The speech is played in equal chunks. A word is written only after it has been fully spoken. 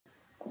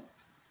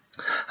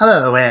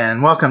Hello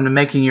and welcome to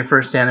Making Your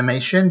First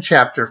Animation,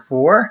 Chapter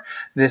 4.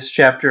 This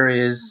chapter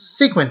is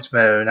Sequence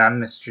Mode. I'm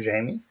Mr.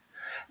 Jamie.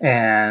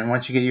 And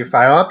once you get your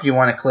file up, you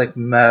want to click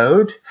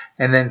Mode,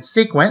 and then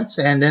Sequence,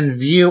 and then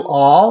View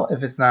All,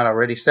 if it's not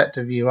already set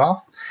to View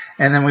All.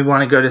 And then we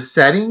want to go to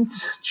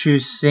Settings,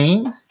 choose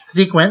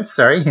Sequence,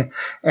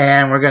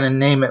 and we're going to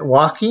name it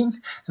Walking.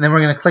 And then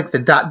we're going to click the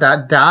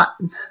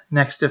dot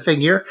next to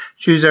Figure,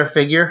 choose our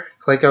figure,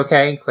 click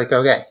OK, click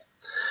OK.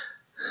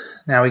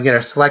 Now we get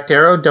our select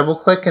arrow, double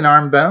click an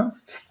arm bone.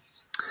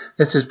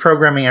 This is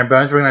programming our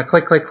bones. We're going to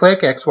click, click,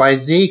 click, X, Y,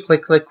 Z,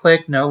 click, click,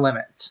 click, no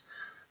limits.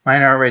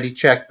 Mine are already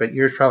checked, but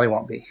yours probably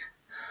won't be.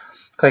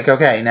 Click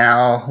OK.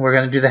 Now we're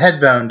going to do the head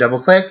bone,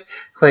 double click,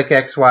 click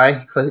X,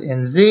 Y, click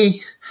and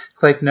Z,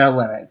 click no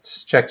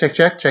limits. Check, check,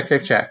 check, check,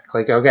 check, check.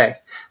 Click OK.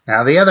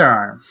 Now the other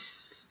arm.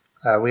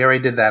 We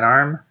already did that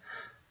arm.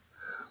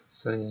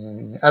 So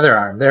other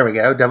arm. There we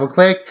go. Double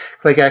click,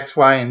 click X,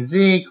 Y, and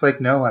Z,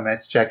 click no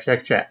limits. Check,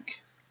 check, check.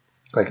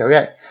 Click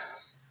OK.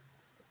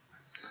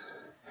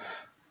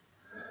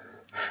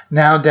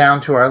 Now down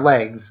to our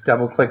legs.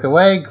 Double click a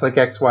leg, click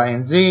X, Y,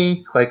 and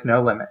Z, click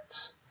no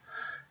limits.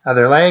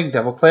 Other leg,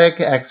 double click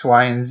X,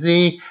 Y, and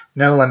Z,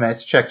 no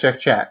limits. Check, check,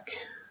 check.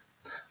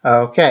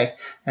 Okay,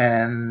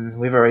 and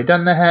we've already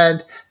done the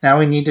head. Now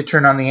we need to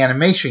turn on the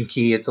animation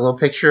key. It's a little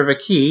picture of a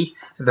key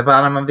at the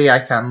bottom of the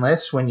icon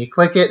list. When you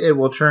click it, it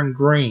will turn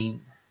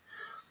green.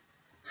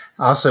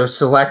 Also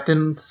select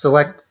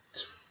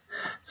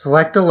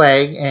a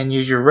leg and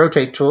use your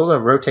rotate tool to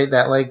rotate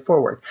that leg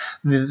forward.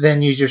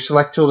 Then use your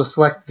select tool to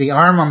select the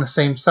arm on the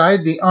same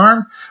side. The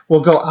arm will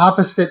go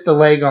opposite the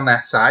leg on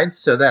that side,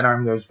 so that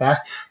arm goes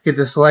back. Get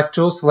the select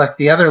tool, select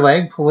the other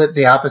leg, pull it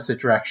the opposite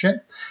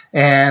direction,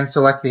 and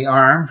select the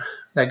arm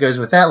that goes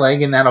with that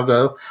leg, and that'll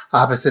go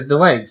opposite the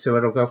leg, so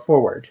it'll go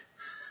forward.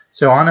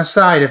 So on a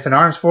side, if an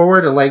arm's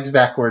forward, a leg's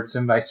backwards,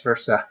 and vice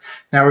versa.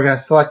 Now we're going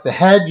to select the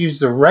head, use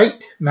the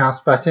right mouse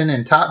button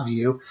in top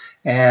view,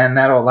 and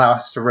that'll allow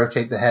us to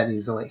rotate the head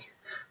easily.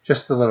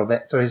 Just a little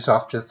bit, so it's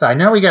off to the side.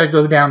 Now we got to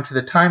go down to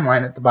the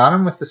timeline at the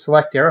bottom with the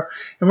select arrow,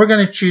 and we're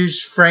going to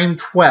choose frame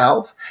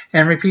 12,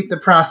 and repeat the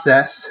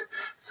process.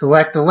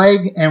 Select the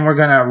leg, and we're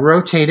going to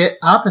rotate it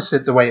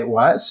opposite the way it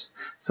was.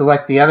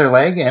 Select the other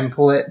leg, and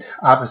pull it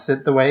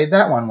opposite the way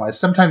that one was.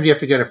 Sometimes you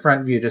have to go to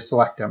front view to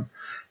select them.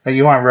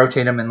 You want to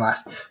rotate them in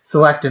left.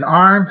 Select an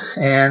arm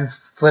and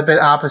flip it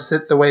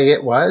opposite the way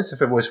it was.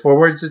 If it was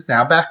forwards, it's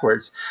now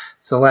backwards.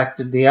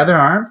 Selected the other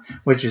arm,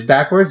 which is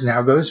backwards,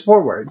 now goes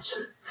forwards.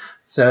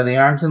 So the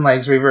arms and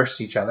legs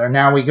reverse each other.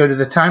 Now we go to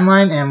the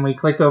timeline and we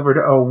click over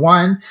to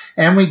 01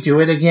 and we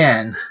do it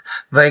again.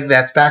 Leg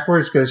that's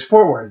backwards goes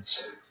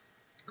forwards.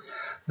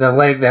 The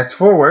leg that's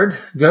forward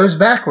goes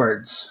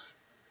backwards.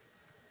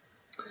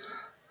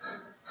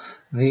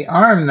 The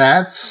arm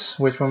that's,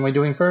 which one are we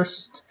doing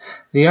first?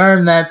 The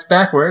arm that's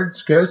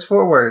backwards goes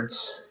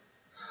forwards.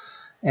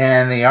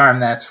 And the arm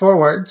that's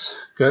forwards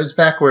goes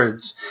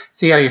backwards.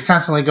 See how you're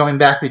constantly going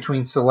back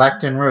between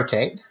select and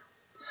rotate.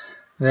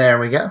 There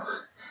we go.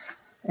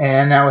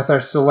 And now with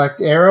our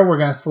select arrow, we're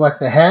going to select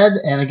the head.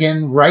 And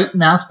again, right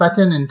mouse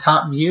button in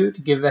top view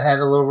to give the head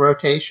a little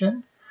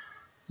rotation.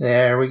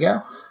 There we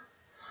go.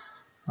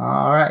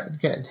 All right,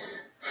 good.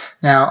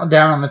 Now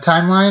down on the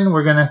timeline,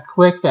 we're going to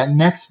click that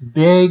next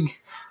big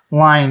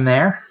line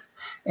there.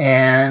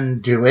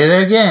 And do it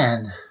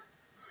again.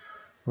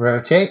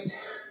 Rotate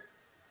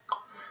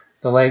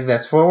the leg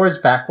that's forwards,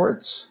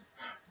 backwards.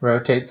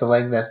 Rotate the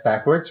leg that's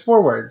backwards,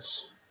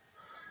 forwards.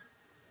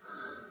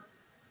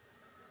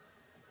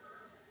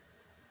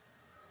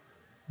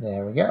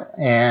 There we go.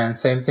 And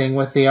same thing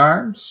with the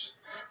arms.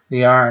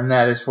 The arm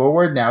that is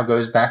forward now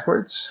goes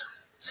backwards.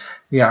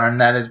 The arm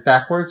that is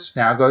backwards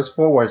now goes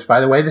forwards.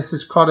 By the way, this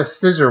is called a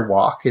scissor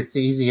walk. It's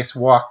the easiest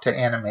walk to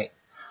animate.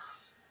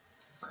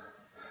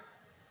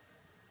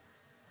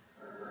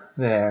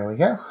 There we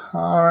go.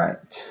 All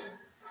right.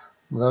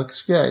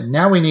 Looks good.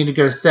 Now we need to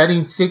go to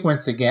Settings,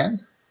 Sequence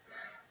again.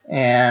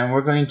 And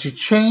we're going to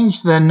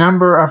change the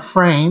number of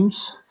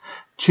frames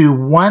to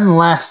one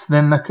more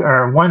than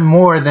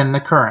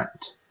the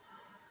current.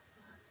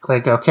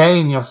 Click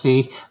OK, and you'll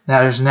see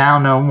there's now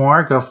no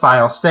more. Go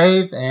File,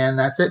 Save, and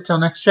that's it till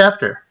next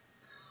chapter.